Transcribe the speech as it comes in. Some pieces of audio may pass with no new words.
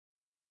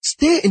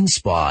Stay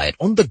inspired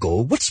on the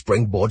go with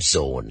Springboard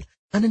Zone,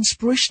 an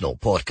inspirational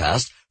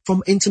podcast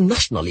from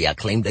internationally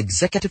acclaimed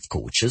executive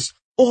coaches,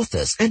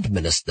 authors and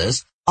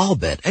ministers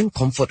Albert and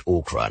Comfort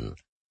Okran.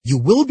 You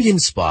will be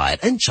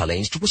inspired and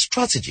challenged with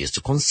strategies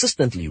to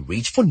consistently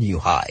reach for new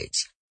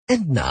heights.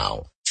 And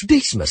now,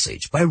 today's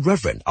message by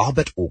Reverend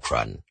Albert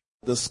Okran.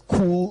 The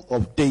School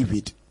of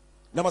David.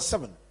 Number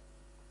 7.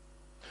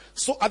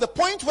 So at the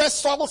point where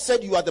Saul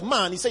said, "You are the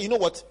man," he said, "You know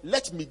what?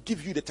 Let me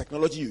give you the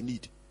technology you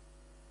need.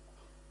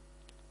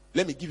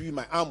 Let me give you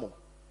my armor.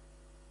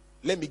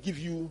 Let me give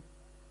you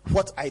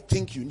what I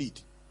think you need."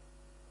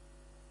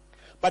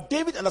 But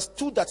David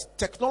understood that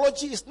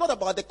technology is not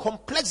about the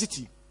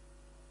complexity.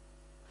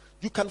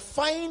 You can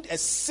find a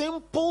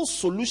simple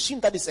solution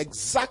that is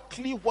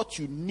exactly what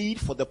you need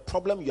for the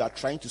problem you are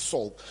trying to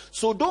solve.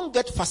 So don't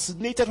get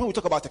fascinated when we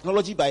talk about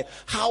technology by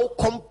how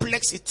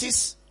complex it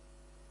is.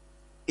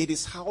 It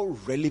is how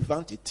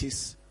relevant it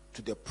is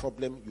to the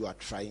problem you are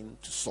trying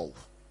to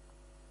solve.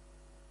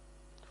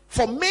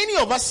 For many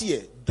of us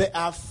here, there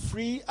are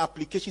free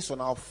applications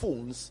on our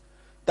phones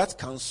that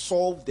can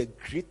solve the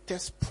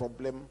greatest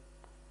problem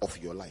of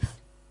your life.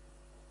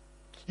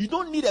 You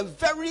don't need a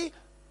very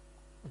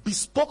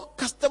bespoke,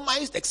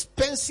 customized,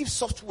 expensive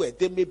software.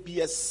 There may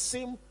be a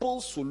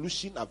simple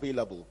solution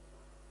available.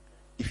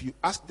 If you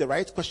ask the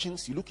right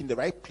questions, you look in the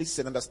right places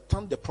and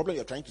understand the problem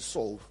you're trying to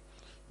solve,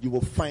 you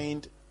will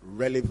find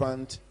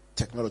relevant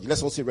technology.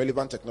 Let's all say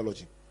relevant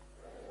technology.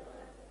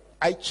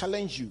 I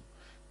challenge you.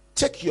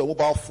 Take your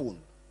mobile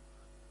phone,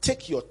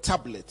 take your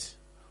tablet,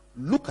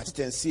 look at it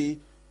and say,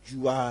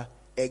 "You are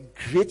a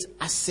great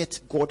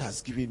asset God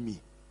has given me,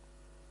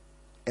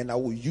 and I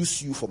will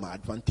use you for my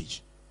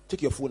advantage."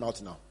 Take your phone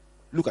out now.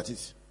 Look at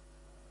it.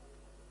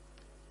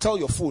 Tell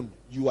your phone,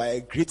 "You are a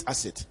great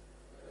asset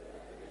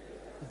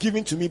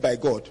given to me by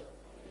God.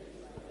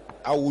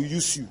 I will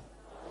use you."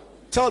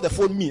 Tell the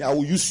phone, "Me, I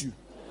will use you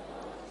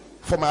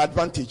for my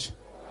advantage.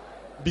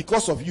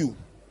 Because of you,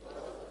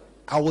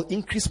 I will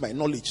increase my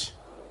knowledge.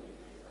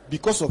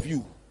 Because of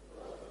you,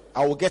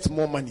 I will get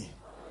more money.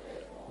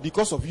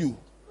 Because of you,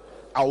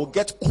 I will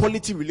get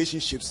quality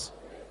relationships.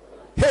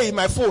 Hey,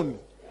 my phone.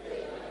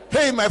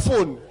 Hey, my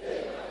phone.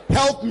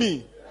 Help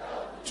me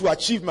to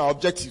achieve my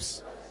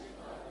objectives."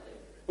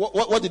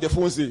 What did the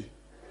phone say?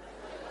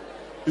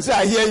 He said,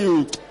 "I hear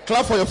you.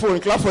 Clap for your phone.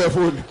 Clap for your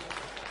phone."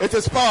 It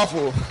is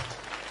powerful.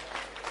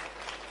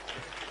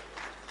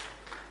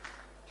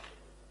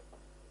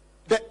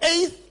 The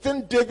 8th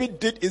thing David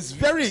did is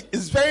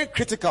very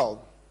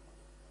critical.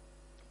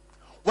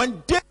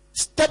 When David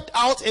stepped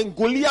out and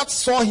Goliath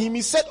saw him,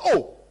 he said,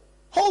 "Oh,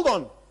 hold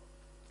on.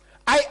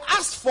 I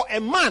asked for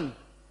a man.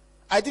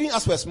 I didn't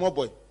ask for a small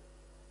boy.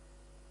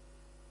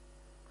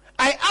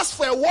 I asked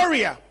for a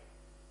warrior.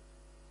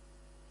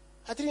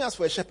 I didn't ask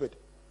for a shepherd."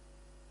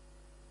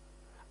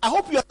 I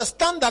hope you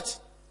understand that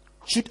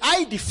should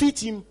I defeat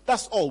him,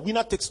 that's all.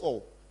 Winner takes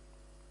all.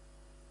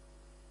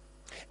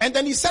 And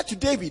then he said to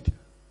David,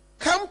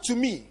 Come to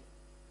me,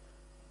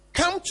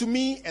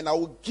 and I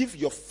will give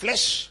your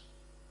flesh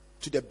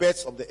to the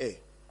birds of the air."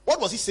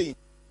 What was he saying?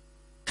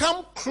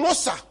 Come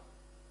closer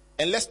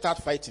and let's start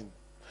fighting.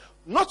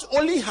 Not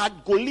only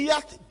had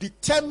Goliath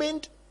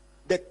determined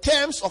the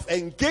terms of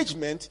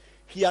engagement,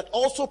 he had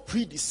also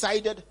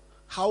pre-decided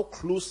how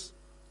close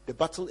the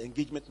battle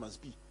engagement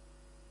must be.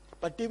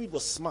 But David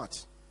was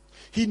smart.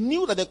 He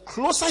knew that the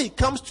closer he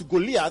comes to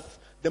Goliath,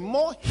 the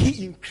more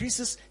he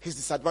increases his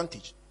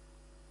disadvantage.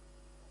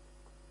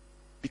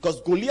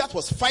 Because Goliath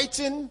was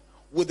fighting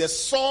with a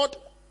sword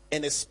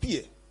and a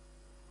spear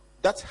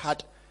that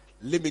had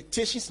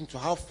limitations into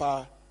how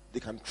far they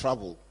can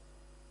travel.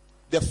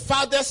 The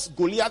farthest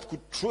Goliath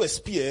could throw a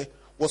spear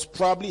was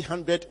probably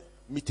 100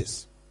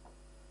 meters,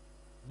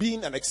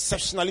 being an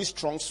exceptionally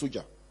strong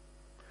soldier.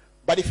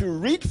 But if you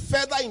read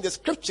further in the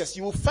scriptures,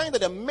 you will find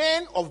that the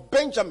men of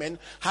Benjamin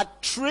had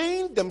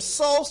trained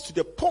themselves to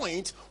the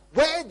point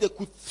where they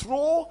could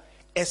throw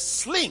a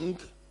sling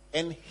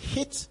and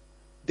hit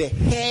the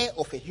hair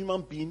of a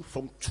human being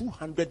from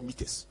 200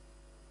 meters.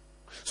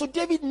 So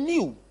David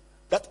knew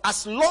that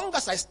as long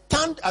as I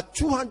stand at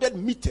 200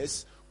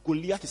 meters,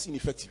 Goliath is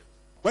ineffective.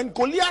 When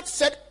Goliath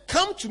said,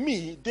 "Come to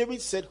me,"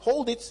 David said,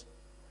 "Hold it.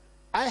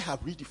 I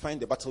have redefined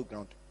the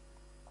battleground.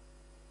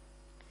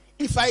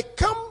 If I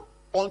come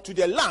onto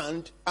the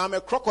land, I'm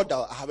a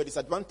crocodile. I have a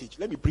disadvantage.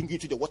 Let me bring you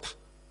to the water."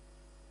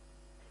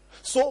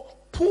 So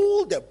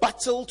pull the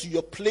battle to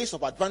your place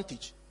of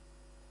advantage.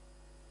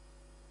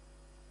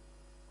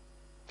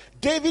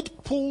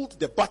 David pulled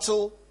the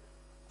battle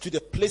to the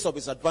place of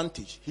his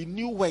advantage. He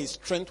knew where his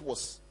strength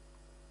was.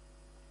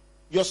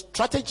 Your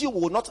strategy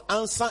will not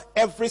answer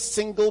every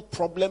single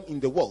problem in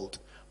the world,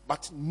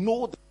 but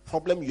know the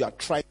problem you are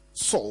trying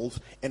to solve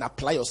and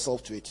apply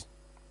yourself to it.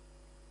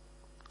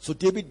 So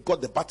David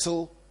got the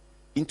battle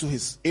into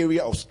his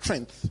area of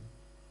strength.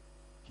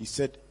 He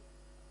said,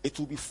 "It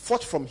will be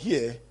fought from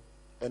here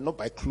and not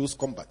by close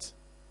combat."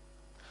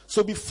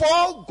 So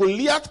before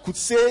Goliath could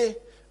say,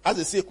 as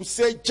they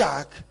say,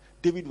 Jack,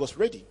 David was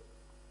ready.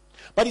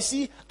 But you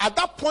see, at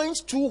that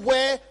point too,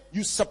 where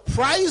you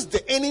surprise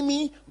the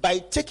enemy by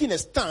taking a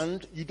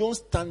stand, you don't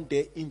stand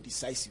there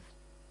indecisive.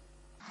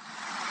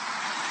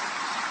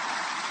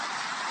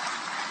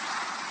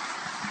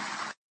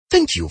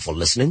 Thank you for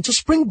listening to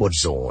Springboard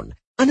Zone,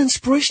 an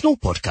inspirational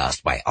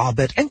podcast by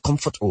Albert and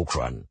Comfort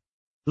Okran.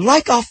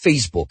 Like our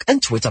Facebook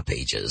and Twitter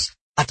pages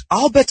at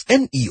Albert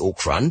N.E.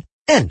 Okran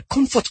and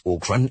Comfort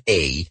Okran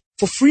A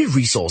for free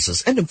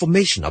resources and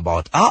information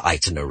about our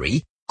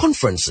itinerary,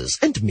 conferences,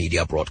 and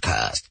media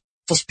broadcast.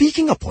 For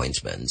speaking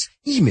appointments,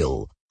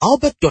 email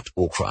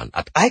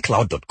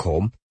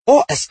albert.okran@icloud.com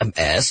or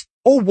SMS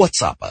or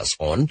WhatsApp us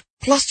on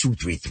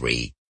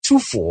 +233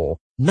 24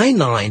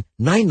 99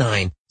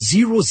 99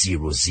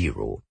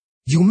 000.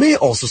 You may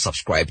also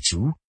subscribe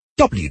to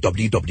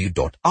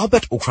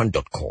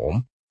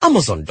www.albertokran.com,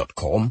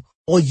 amazon.com,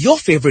 or your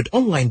favorite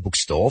online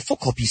bookstore for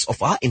copies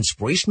of our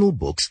inspirational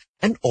books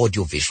and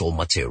audiovisual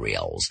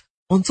materials.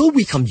 Until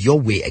we come your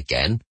way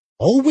again,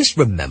 always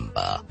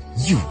remember,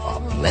 you are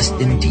blessed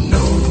indeed.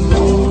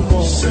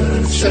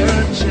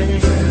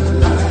 Searching.